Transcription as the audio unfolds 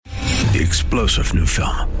The explosive new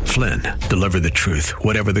film, Flynn, deliver the truth,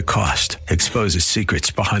 whatever the cost, exposes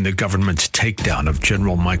secrets behind the government's takedown of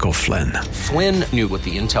General Michael Flynn. Flynn knew what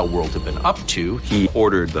the intel world had been up to. He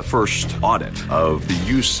ordered the first audit of the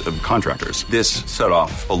use of contractors. This set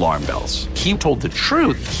off alarm bells. He told the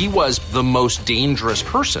truth. He was the most dangerous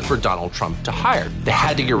person for Donald Trump to hire. They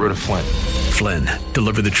had to get rid of Flynn. Flynn,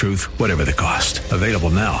 deliver the truth, whatever the cost. Available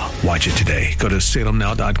now. Watch it today. Go to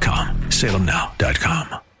salemnow.com.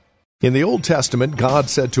 salemnow.com. In the Old Testament, God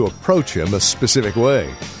said to approach him a specific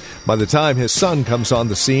way. By the time his son comes on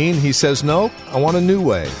the scene, he says, "Nope, I want a new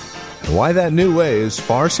way." And why that new way is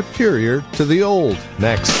far superior to the old.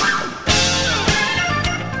 Next.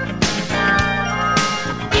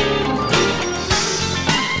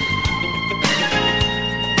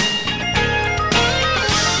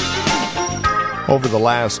 Over the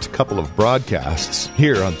last couple of broadcasts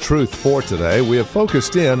here on Truth for Today, we have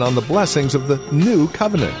focused in on the blessings of the new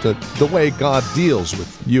covenant, the way God deals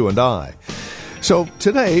with you and I. So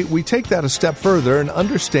today, we take that a step further and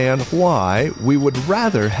understand why we would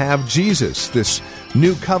rather have Jesus, this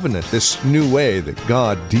new covenant, this new way that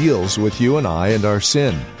God deals with you and I and our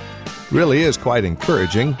sin. It really is quite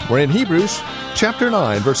encouraging. We're in Hebrews chapter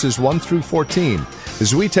 9, verses 1 through 14,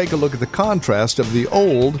 as we take a look at the contrast of the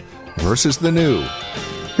old versus the new.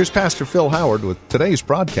 Here's Pastor Phil Howard with today's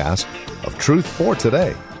broadcast of Truth for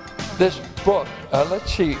Today. This book,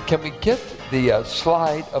 let's see, can we get the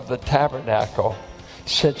slide of the tabernacle?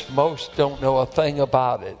 Since most don't know a thing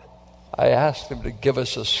about it, I asked them to give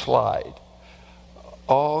us a slide.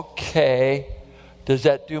 Okay. Does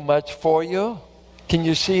that do much for you? Can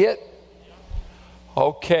you see it?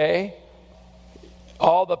 Okay.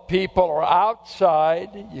 All the people are outside.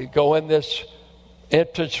 You go in this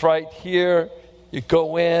entrance right here. You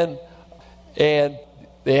go in, and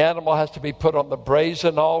the animal has to be put on the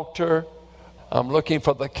brazen altar. I'm looking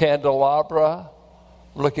for the candelabra.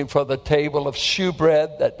 I'm looking for the table of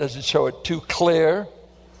shewbread. That doesn't show it too clear.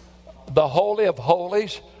 The Holy of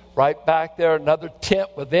Holies, right back there, another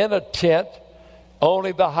tent within a tent.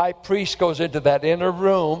 Only the high priest goes into that inner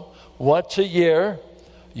room once a year,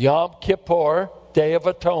 Yom Kippur, Day of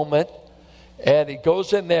Atonement, and he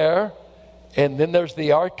goes in there. And then there's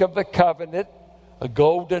the Ark of the Covenant, a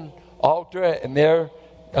golden altar, and there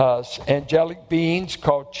angelic beings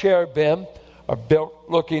called cherubim are built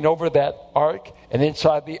looking over that ark. And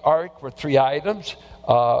inside the ark were three items: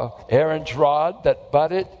 Aaron's rod that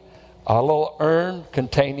budded, a little urn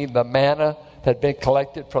containing the manna that had been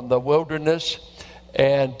collected from the wilderness,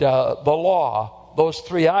 and the law, those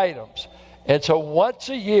three items. And so once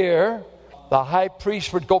a year, the high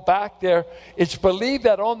priest would go back there. It's believed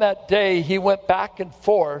that on that day, he went back and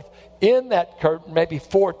forth in that curtain maybe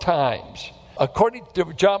 4 times. According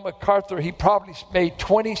to John MacArthur, he probably made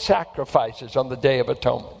 20 sacrifices on the Day of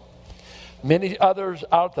Atonement. Many others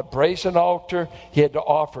out at the brazen altar. He had to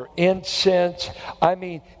offer incense. I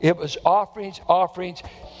mean, it was offerings.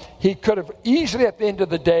 He could have easily at the end of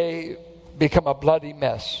the day become a bloody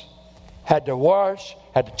mess. Had to wash,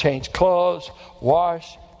 had to change clothes,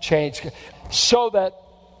 wash, change. So that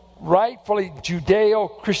rightfully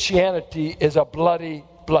Judeo-Christianity is a bloody,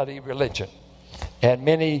 bloody religion. And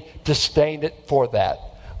many disdain it for that.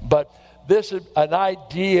 But this is an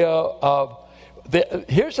idea of,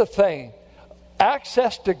 here's the thing.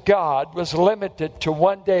 Access to God was limited to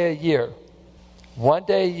 1 day a year. 1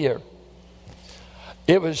 day a year.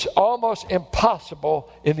 It was almost impossible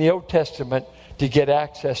in the Old Testament to get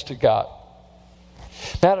access to God.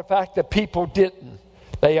 Matter of fact, the people didn't.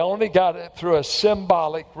 They only got it through a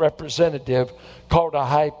symbolic representative called a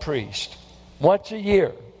high priest. Once a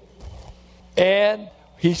year. And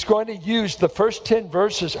he's going to use the first 10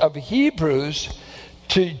 verses of Hebrews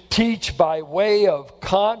to teach by way of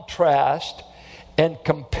contrast and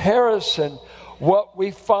comparison what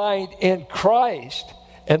we find in Christ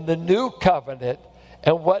and the new covenant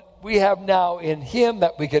and what we have now in him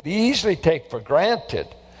that we could easily take for granted,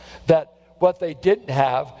 that what they didn't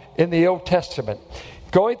have in the Old Testament.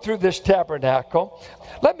 Going through this tabernacle,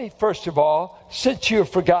 let me first of all, since you have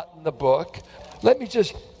forgotten the book, let me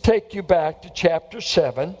just take you back to chapter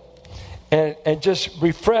 7 and just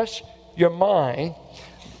refresh your mind.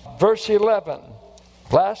 Verse 11.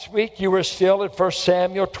 Last week you were still at 1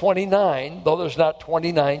 Samuel 29, though there's not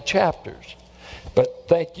 29 chapters. But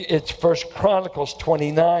thank you, it's 1 Chronicles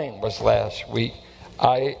 29 was last week.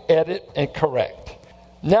 I edit and correct.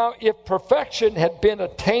 Now, if perfection had been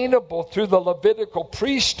attainable through the Levitical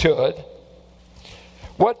priesthood,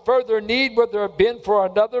 what further need would there have been for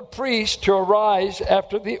another priest to arise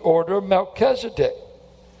after the order of Melchizedek?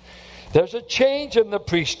 There's a change in the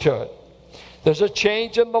priesthood. There's a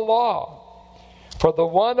change in the law. For the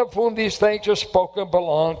one of whom these things are spoken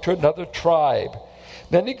belonged to another tribe.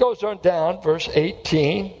 Then he goes on down, verse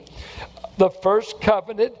 18. The first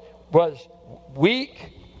covenant was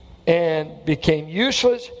weak and became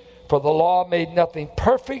useless, for the law made nothing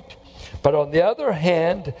perfect. But on the other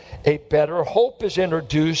hand, a better hope is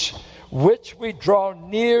introduced, which we draw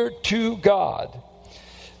near to God.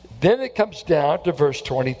 Then it comes down to verse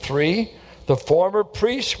 23. The former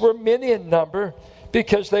priests were many in number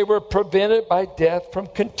because they were prevented by death from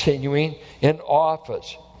continuing in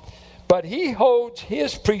office. But he holds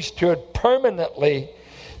his priesthood permanently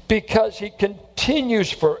because he continues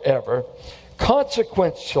forever.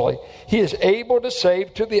 Consequently, he is able to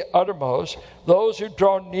save to the uttermost those who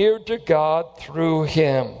draw near to God through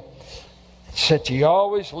him, since he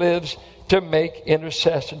always lives to make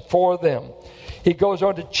intercession for them. He goes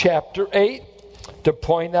on to chapter 8 to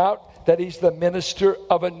point out that he's the minister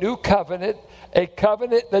of a new covenant, a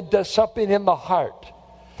covenant that does something in the heart.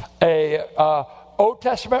 Old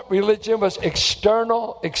Testament religion was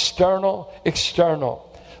external.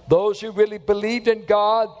 Those who really believed in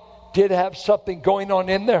God did have something going on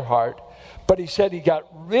in their heart. But he said he got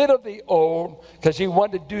rid of the old because he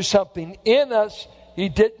wanted to do something in us. He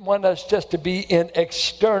didn't want us just to be in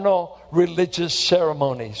external religious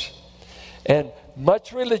ceremonies. And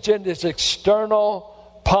much religion is external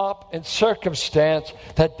pomp and circumstance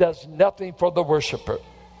that does nothing for the worshiper.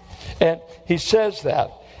 And he says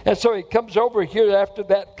that. And so he comes over here after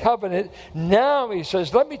that covenant. Now he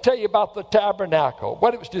says, let me tell you about the tabernacle,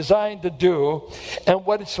 what it was designed to do, and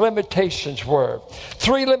what its limitations were.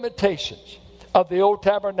 3 limitations of the old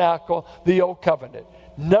tabernacle, the old covenant.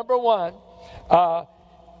 Number 1,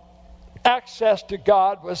 access to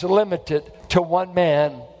God was limited to one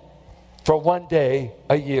man for one day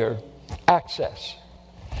a year. Access.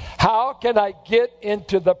 How can I get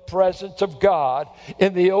into the presence of God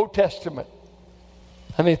in the Old Testament?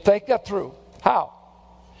 I mean, think that through. How?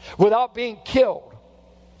 Without being killed.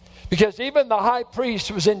 Because even the high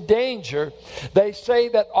priest was in danger. They say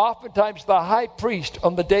that oftentimes the high priest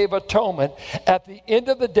on the Day of Atonement, at the end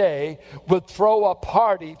of the day, would throw a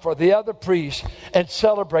party for the other priests and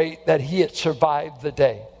celebrate that he had survived the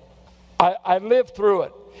day. I lived through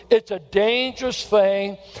it. It's a dangerous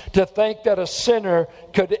thing to think that a sinner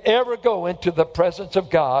could ever go into the presence of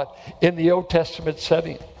God in the Old Testament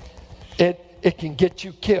setting. It can get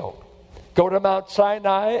you killed. Go to Mount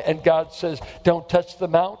Sinai and God says, don't touch the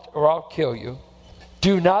mount or I'll kill you.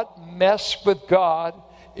 Do not mess with God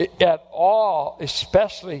at all,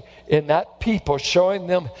 especially in that people, showing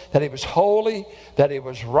them that he was holy, that he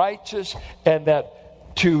was righteous, and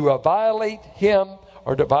that to violate him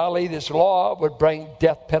or to violate his law would bring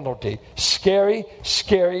death penalty. Scary,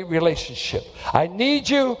 scary relationship. I need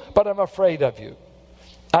you, but I'm afraid of you.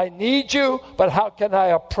 I need you, but how can I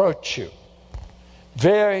approach you?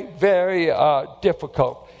 Very, very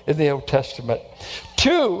difficult in the Old Testament.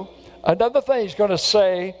 2, another thing he's going to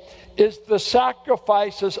say is the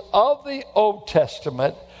sacrifices of the Old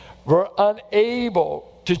Testament were unable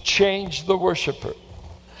to change the worshiper.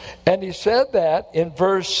 And he said that in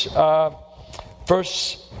verse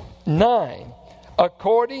 9.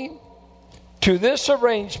 According to this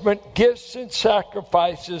arrangement, gifts and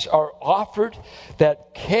sacrifices are offered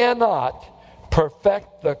that cannot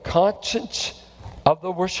perfect the conscience of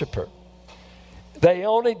the worshiper. They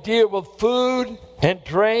only deal with food and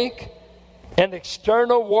drink and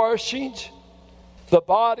external washings. The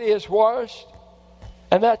body is washed,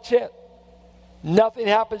 and that's it. Nothing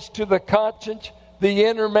happens to the conscience, the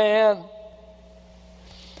inner man.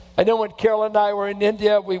 I know when Carol and I were in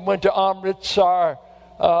India, we went to Amritsar,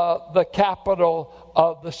 the capital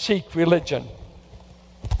of the Sikh religion.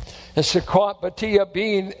 And Sakwant Bhatia,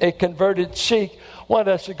 being a converted Sikh,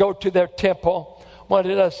 wanted us to go to their temple,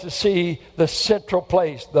 wanted us to see the central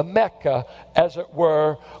place, the Mecca, as it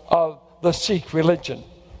were, of the Sikh religion.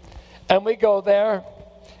 And we go there,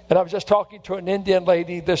 and I was just talking to an Indian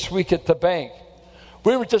lady this week at the bank.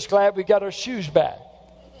 We were just glad we got our shoes back.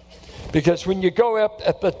 Because when you go up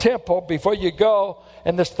at the temple, before you go,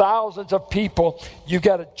 and there's thousands of people, you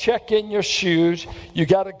got to check in your shoes, you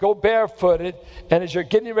got to go barefooted, and as you're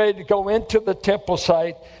getting ready to go into the temple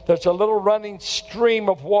site, there's a little running stream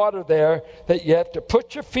of water there that you have to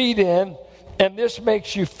put your feet in, and this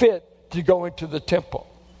makes you fit to go into the temple.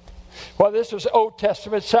 Well, this was Old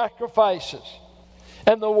Testament sacrifices,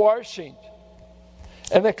 and the washing,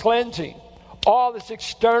 and the cleansing, all this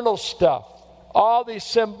external stuff, all these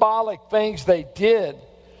symbolic things they did,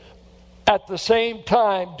 at the same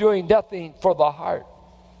time doing nothing for the heart.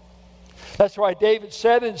 That's why David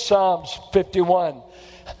said in Psalms 51,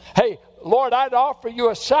 hey, Lord, I'd offer you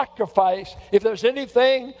a sacrifice if there's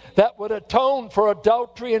anything that would atone for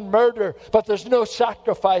adultery and murder, but there's no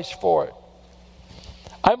sacrifice for it.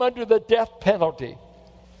 I'm under the death penalty.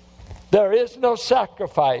 There is no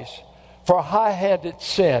sacrifice for high-handed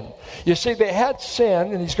sin. You see, they had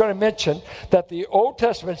sin, and he's going to mention that the Old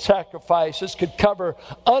Testament sacrifices could cover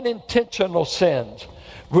unintentional sins,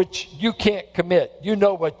 which you can't commit. You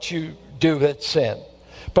know what you do that's sin.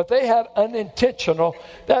 But they had unintentional,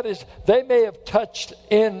 that is, they may have touched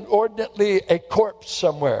inordinately a corpse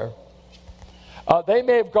somewhere. They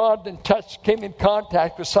may have gone and came in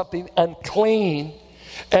contact with something unclean,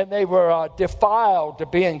 and they were defiled to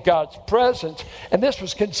be in God's presence. And this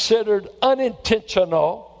was considered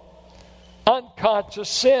unintentional, unconscious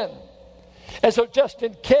sin. And so just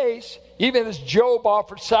in case, even as Job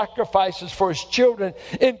offered sacrifices for his children,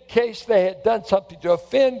 in case they had done something to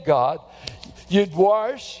offend God, you'd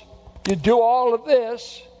wash, you'd do all of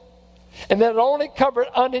this, and then it only covered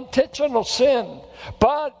unintentional sin.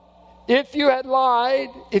 But if you had lied,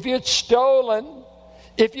 if you had stolen,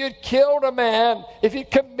 if you had killed a man, if you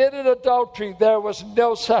committed adultery, there was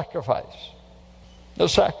no sacrifice. No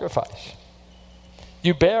sacrifice.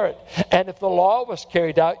 You bear it. And if the law was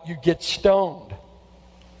carried out, you get stoned.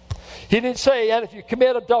 He didn't say, and if you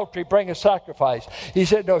commit adultery, bring a sacrifice. He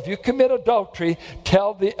said, no, if you commit adultery,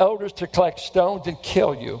 tell the elders to collect stones and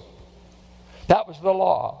kill you. That was the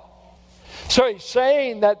law. So he's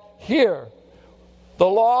saying that here, the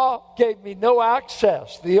law gave me no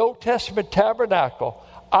access. The Old Testament tabernacle,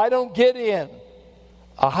 I don't get in.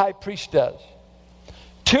 A high priest does.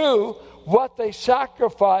 2, what they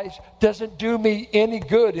sacrifice doesn't do me any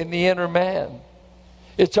good in the inner man.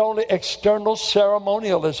 It's only external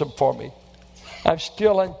ceremonialism for me. I'm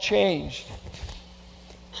still unchanged.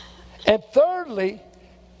 And thirdly,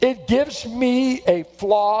 it gives me a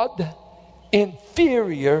flawed,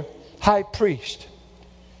 inferior high priest.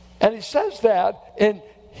 And he says that in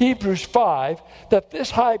Hebrews 5, that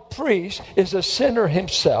this high priest is a sinner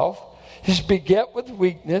himself. He's beget with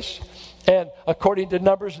weakness. And according to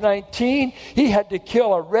Numbers 19, he had to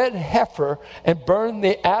kill a red heifer and burn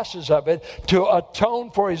the ashes of it to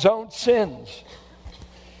atone for his own sins.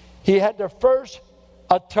 He had to first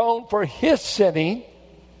atone for his sinning.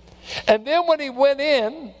 And then when he went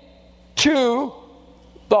in to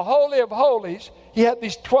the Holy of Holies, he had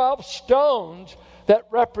these 12 stones that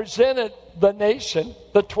represented the nation,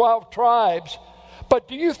 the 12 tribes. But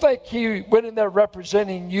do you think he went in there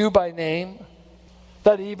representing you by name?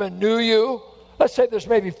 That he even knew you? Let's say there's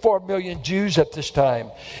maybe 4 million Jews at this time.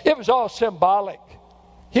 It was all symbolic.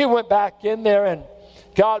 He went back in there and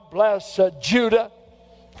God bless Judah.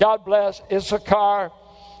 God bless Issachar.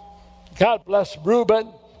 God bless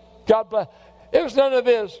Reuben. God bless. It was none of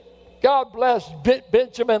this. God bless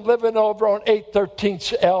Benjamin living over on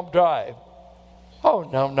 813 Elm Drive. Oh,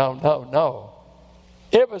 no.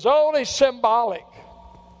 It was only symbolic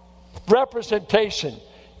representation.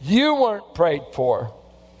 You weren't prayed for.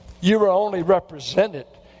 You were only represented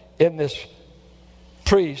in this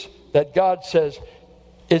priest that God says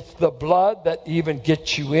it's the blood that even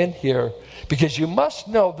gets you in here. Because you must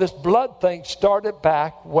know this blood thing started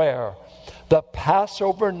back where? The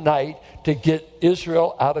Passover night to get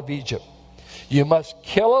Israel out of Egypt. You must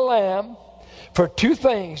kill a lamb for 2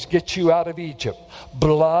 things get you out of Egypt.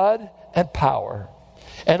 Blood and power.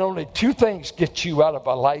 And only 2 things get you out of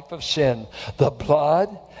a life of sin. The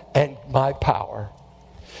blood and my power.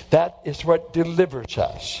 That is what delivers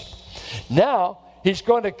us. Now, he's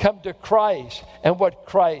going to come to Christ. And what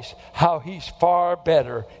Christ, how he's far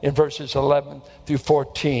better in verses 11 through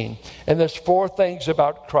 14. And there's 4 things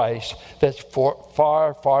about Christ that's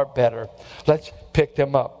far, far better. Let's pick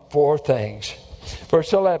them up. 4 things.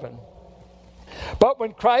 Verse 11. But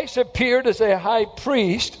when Christ appeared as a high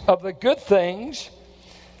priest of the good things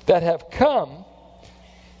that have come,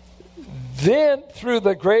 then through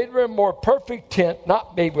the greater and more perfect tent,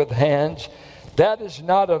 not made with hands, that is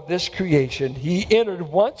not of this creation, he entered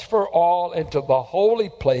once for all into the holy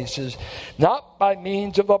places, not by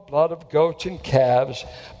means of the blood of goats and calves,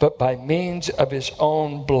 but by means of his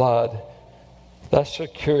own blood, thus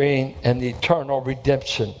securing an eternal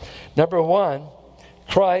redemption. Number 1,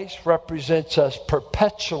 Christ represents us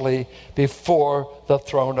perpetually before the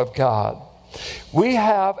throne of God. We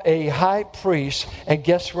have a high priest, and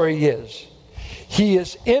guess where he is? He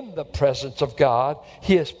is in the presence of God.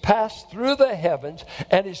 He has passed through the heavens,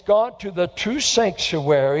 and he's gone to the true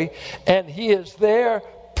sanctuary, and he is there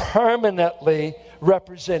permanently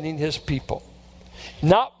representing his people.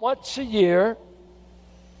 Not once a year,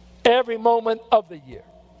 every moment of the year.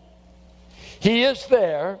 He is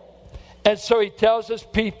there, and so he tells his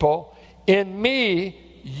people, in me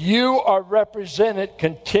you are represented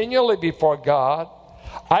continually before God.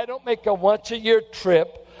 I don't make a once-a-year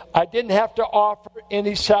trip. I didn't have to offer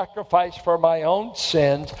any sacrifice for my own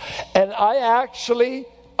sins. And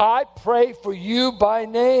I pray for you by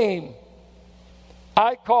name.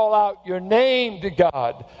 I call out your name to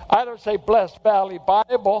God. I don't say Blessed Valley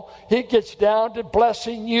Bible. He gets down to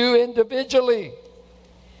blessing you individually.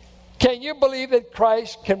 Can you believe that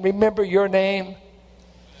Christ can remember your name?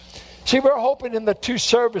 See, we're hoping in the 2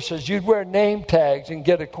 services you'd wear name tags and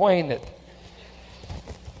get acquainted.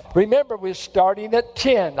 Remember, we're starting at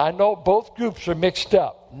 10. I know both groups are mixed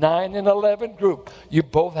up. 9 and 11 group. You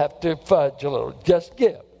both have to fudge a little. Just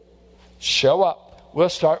give. Show up. We'll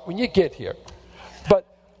start when you get here.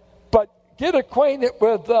 But get acquainted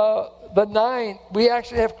with the 9. We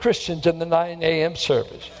actually have Christians in the 9 a.m.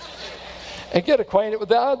 service. And get acquainted with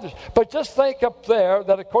the others. But just think up there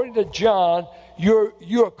that according to John,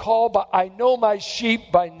 you're called by, I know my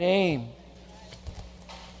sheep by name.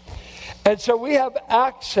 And so we have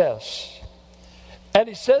access. And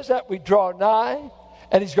he says that we draw nigh.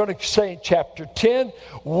 And he's going to say in chapter 10,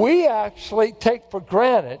 we actually take for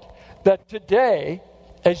granted that today,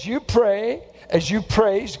 as you pray, as you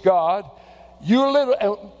praise God, you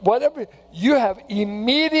have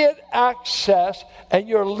immediate access, and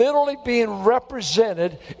you're literally being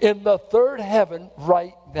represented in the third heaven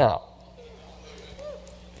right now.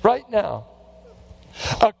 Right now.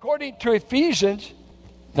 According to Ephesians,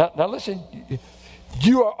 now listen,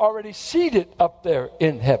 you are already seated up there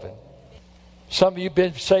in heaven. Some of you have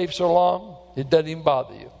been saved so long, it doesn't even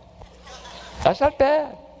bother you. That's not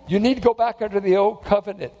bad. You need to go back under the old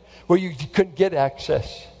covenant where you couldn't get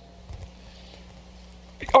access.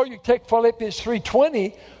 Or you take Philippians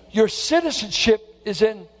 3:20, your citizenship is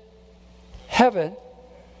in heaven,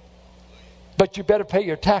 but you better pay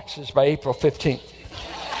your taxes by April 15th.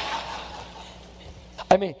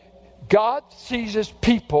 I mean, God sees his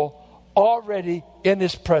people already in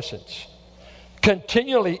his presence,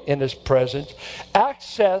 continually in his presence.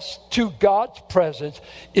 Access to God's presence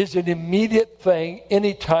is an immediate thing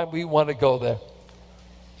anytime we want to go there.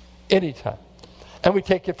 Anytime. And we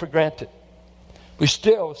take it for granted. We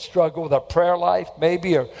still struggle with our prayer life,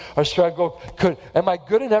 maybe, or struggle, am I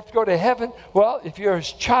good enough to go to heaven? Well, if you're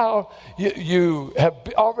his child, you have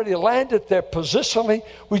already landed there positionally.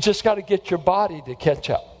 We just got to get your body to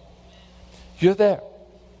catch up. You're there.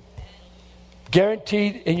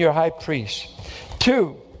 Guaranteed in your high priest.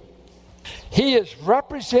 2, he is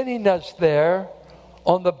representing us there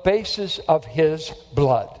on the basis of his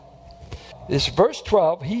blood. This verse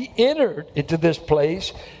 12, he entered into this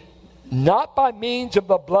place not by means of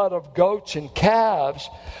the blood of goats and calves,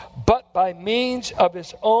 but by means of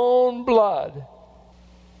his own blood,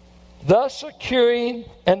 thus securing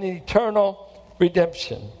an eternal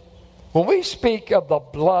redemption. When we speak of the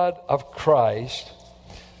blood of Christ,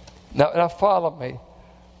 now follow me,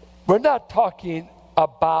 we're not talking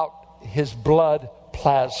about his blood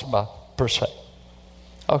plasma per se.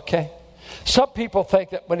 Okay? Some people think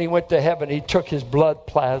that when he went to heaven, he took his blood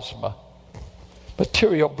plasma,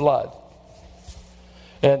 material blood.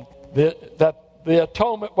 And that the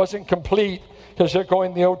atonement wasn't complete because they're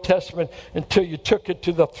going in the Old Testament until you took it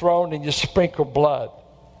to the throne and you sprinkled blood.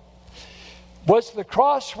 Was the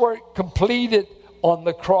cross work completed on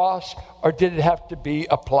the cross, or did it have to be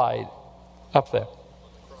applied up there?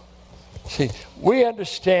 See, we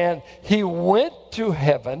understand he went to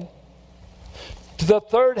heaven, to the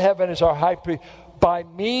third heaven as our high priest, by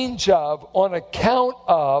means of, on account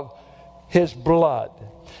of his blood.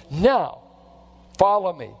 Now,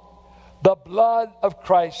 follow me. The blood of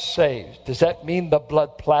Christ saves. Does that mean the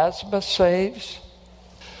blood plasma saves?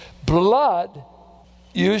 Blood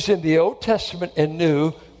used in the Old Testament and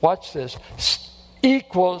New, watch this,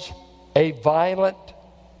 equals a violent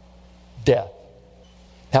death.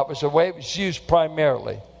 That was the way it was used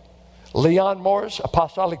primarily. Leon Morris,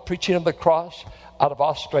 Apostolic Preaching of the Cross, out of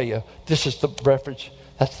Australia. This is the reference.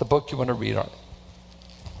 That's the book you want to read on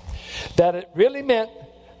it. That it really meant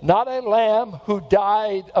not a lamb who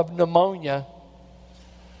died of pneumonia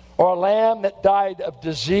or a lamb that died of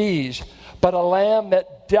disease, but a lamb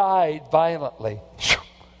that died violently,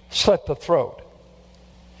 slit the throat.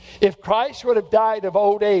 If Christ would have died of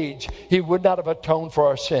old age, he would not have atoned for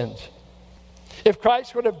our sins. If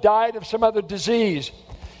Christ would have died of some other disease,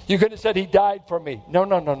 you could have said he died for me.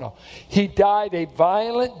 No. He died a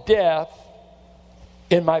violent death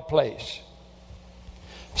in my place.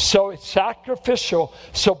 So it's sacrificial.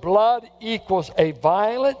 So blood equals a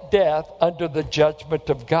violent death under the judgment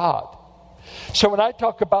of God. So when I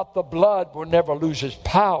talk about the blood will never lose its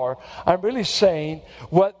power, I'm really saying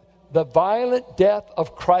what the violent death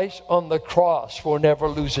of Christ on the cross will never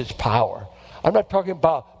lose its power. I'm not talking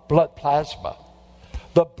about blood plasma.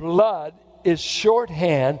 The blood is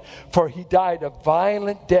shorthand for he died a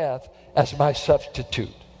violent death as my substitute.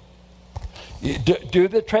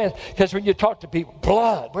 Because when you talk to people,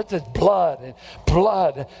 blood, what's this blood? And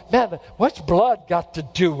blood, man, what's blood got to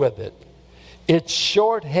do with it? It's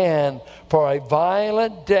shorthand for a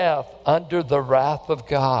violent death under the wrath of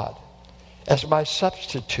God as my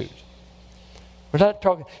substitute. We're not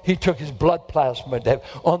talking, he took his blood plasma.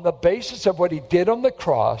 On the basis of what he did on the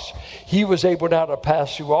cross, he was able now to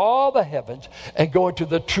pass through all the heavens and go into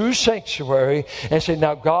the true sanctuary and say,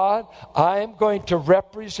 now God, I am going to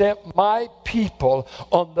represent my people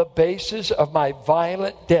on the basis of my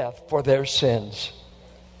violent death for their sins.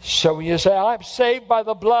 So when you say, I'm saved by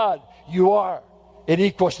the blood, you are. It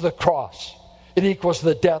equals the cross. It equals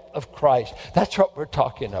the death of Christ. That's what we're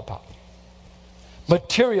talking about.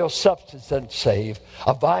 Material substance doesn't save.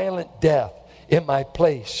 A violent death in my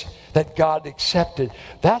place that God accepted.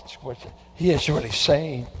 That's what he is really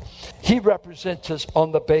saying. He represents us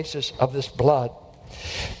on the basis of this blood.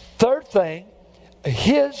 Third thing,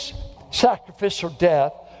 his sacrificial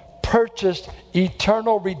death purchased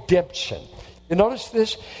eternal redemption. You notice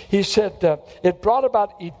this? He said it brought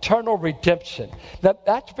about eternal redemption. Now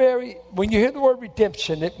that's when you hear the word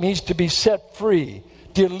redemption, it means to be set free,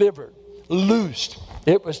 delivered, loosed.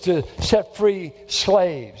 It was to set free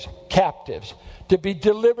slaves, captives, to be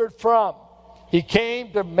delivered from. He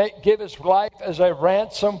came to give his life as a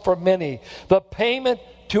ransom for many, the payment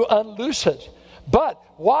to unloose us. But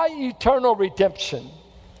why eternal redemption?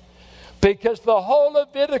 Because the whole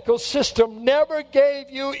Levitical system never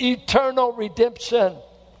gave you eternal redemption.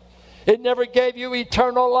 It never gave you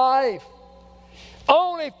eternal life.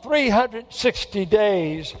 Only 360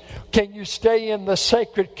 days can you stay in the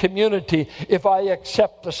sacred community if I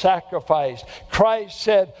accept the sacrifice. Christ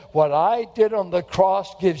said, what I did on the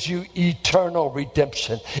cross gives you eternal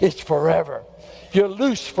redemption. It's forever. You're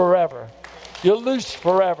loose forever. You're loose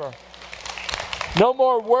forever. No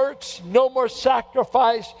more works, no more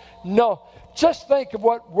sacrifice. No. Just think of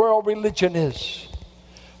what world religion is.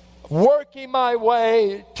 Working my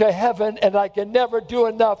way to heaven, and I can never do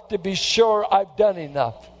enough to be sure I've done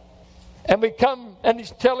enough. And we come, and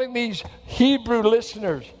he's telling these Hebrew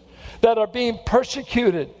listeners that are being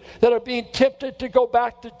persecuted, that are being tempted to go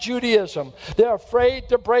back to Judaism. They're afraid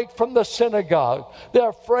to break from the synagogue. They're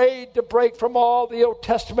afraid to break from all the Old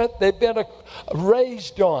Testament they've been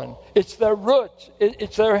raised on. It's their roots.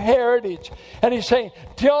 It's their heritage. And he's saying,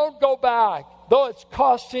 don't go back. Though it's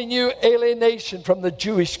costing you alienation from the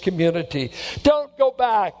Jewish community. Don't go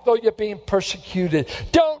back, though you're being persecuted.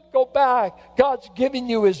 Don't go back. God's giving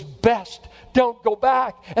you his best. Don't go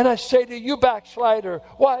back. And I say to you, backslider,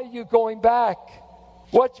 why are you going back?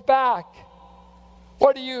 What's back?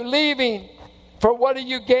 What are you leaving? For what are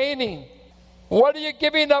you gaining? What are you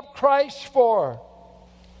giving up Christ for?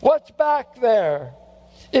 What's back there?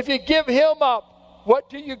 If you give him up, what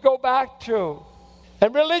do you go back to?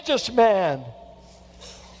 And religious man,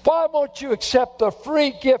 why won't you accept the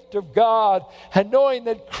free gift of God and knowing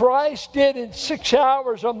that Christ did in 6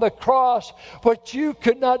 hours on the cross what you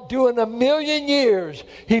could not do in 1,000,000 years?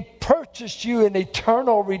 He purchased you an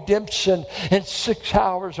eternal redemption in 6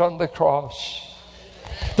 hours on the cross.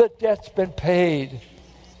 The debt's been paid.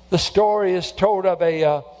 The story is told of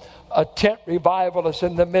a tent revivalist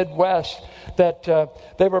in the Midwest that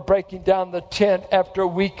they were breaking down the tent after a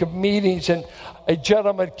week of meetings, and a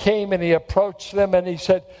gentleman came and he approached them and he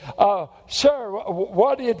said, sir,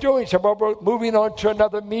 what are you doing? He said, well, we're moving on to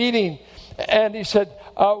another meeting. And he said,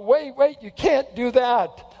 wait, you can't do that.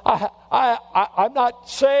 I'm not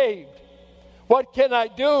saved. What can I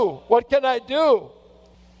do? What can I do?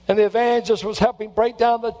 And the evangelist was helping break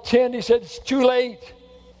down the tent. He said, it's too late.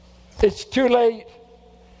 It's too late.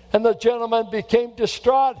 And the gentleman became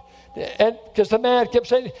distraught, and because the man kept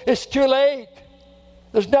saying, it's too late.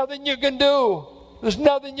 There's nothing you can do. There's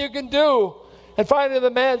nothing you can do. And finally the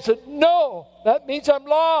man said, no, that means I'm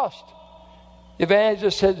lost. The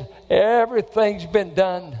evangelist said, everything's been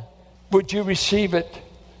done. Would you receive it?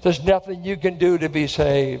 There's nothing you can do to be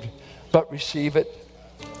saved, but receive it,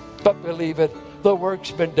 but believe it. The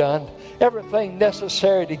work's been done. Everything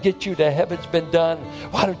necessary to get you to heaven's been done.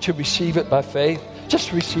 Why don't you receive it by faith?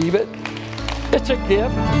 Just receive it. It's a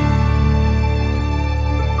gift.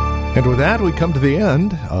 And with that, we come to the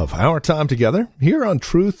end of our time together here on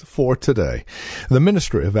Truth for Today, the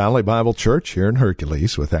ministry of Valley Bible Church here in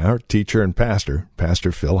Hercules with our teacher and pastor,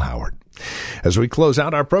 Pastor Phil Howard. As we close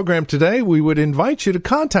out our program today, we would invite you to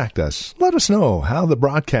contact us. Let us know how the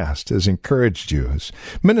broadcast has encouraged you, has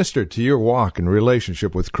ministered to your walk and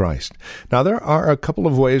relationship with Christ. Now, there are a couple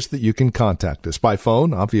of ways that you can contact us. By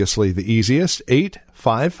phone, obviously the easiest,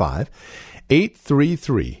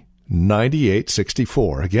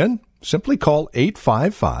 855-833-9864. Again, simply call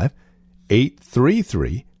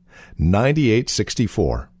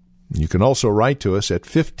 855-833-9864. You can also write to us at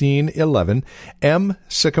 1511 M.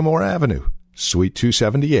 Sycamore Avenue, Suite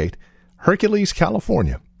 278, Hercules,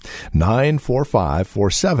 California.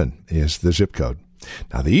 94547 is the zip code.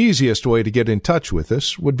 Now, the easiest way to get in touch with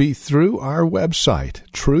us would be through our website,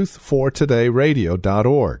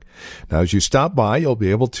 truthfortodayradio.org. Now, as you stop by, you'll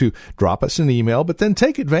be able to drop us an email, but then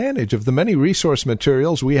take advantage of the many resource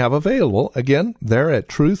materials we have available. Again, they're at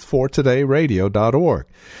truthfortodayradio.org.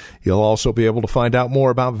 You'll also be able to find out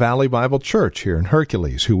more about Valley Bible Church here in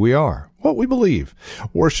Hercules, who we are, what we believe,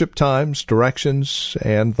 worship times, directions,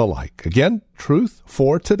 and the like. Again,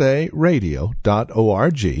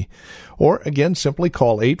 truthfortodayradio.org, or again, simply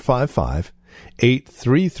call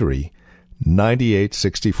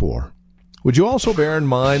 855-833-9864. Would you also bear in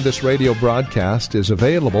mind this radio broadcast is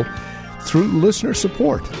available through listener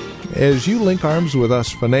support? As you link arms with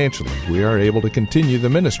us financially, we are able to continue the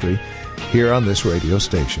ministry here on this radio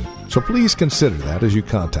station. So please consider that as you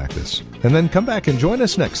contact us. And then come back and join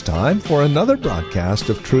us next time for another broadcast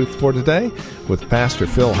of Truth for Today with Pastor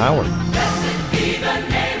Phil Howard. Blessed be the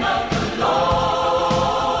name of the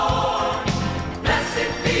Lord.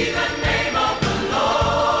 Blessed be the name of the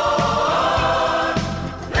Lord.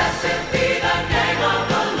 Blessed be the name of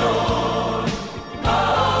the Lord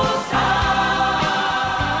Most High.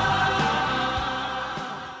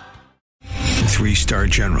 3-star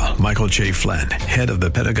General Michael J. Flynn, head of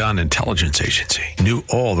the Pentagon Intelligence Agency, knew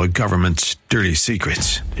all the government's dirty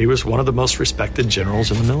secrets. He was one of the most respected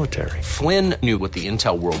generals in the military. Flynn knew what the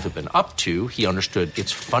intel world had been up to. He understood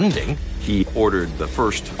its funding. He ordered the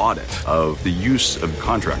first audit of the use of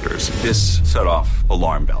contractors. This set off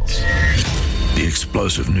alarm bells. The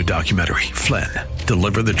explosive new documentary, Flynn,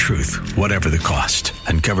 Deliver the Truth, Whatever the Cost,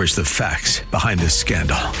 uncovers the facts behind this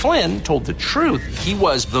scandal. Flynn told the truth. He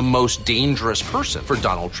was the most dangerous person for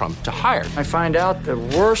Donald Trump to hire. I find out the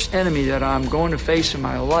worst enemy that I'm going to face in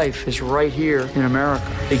my life is right here in America.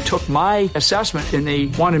 They took my assessment and they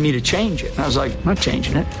wanted me to change it. And I was like, I'm not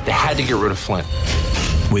changing it. They had to get rid of Flynn.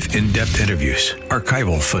 With in-depth interviews,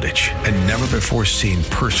 archival footage, and never-before-seen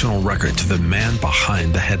personal records of the man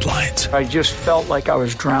behind the headlines. I just felt like I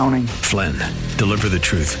was drowning. Flynn, Deliver the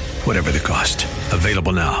Truth, Whatever the Cost.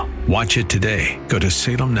 Available now. Watch it today. Go to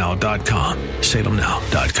salemnow.com.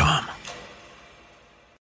 salemnow.com.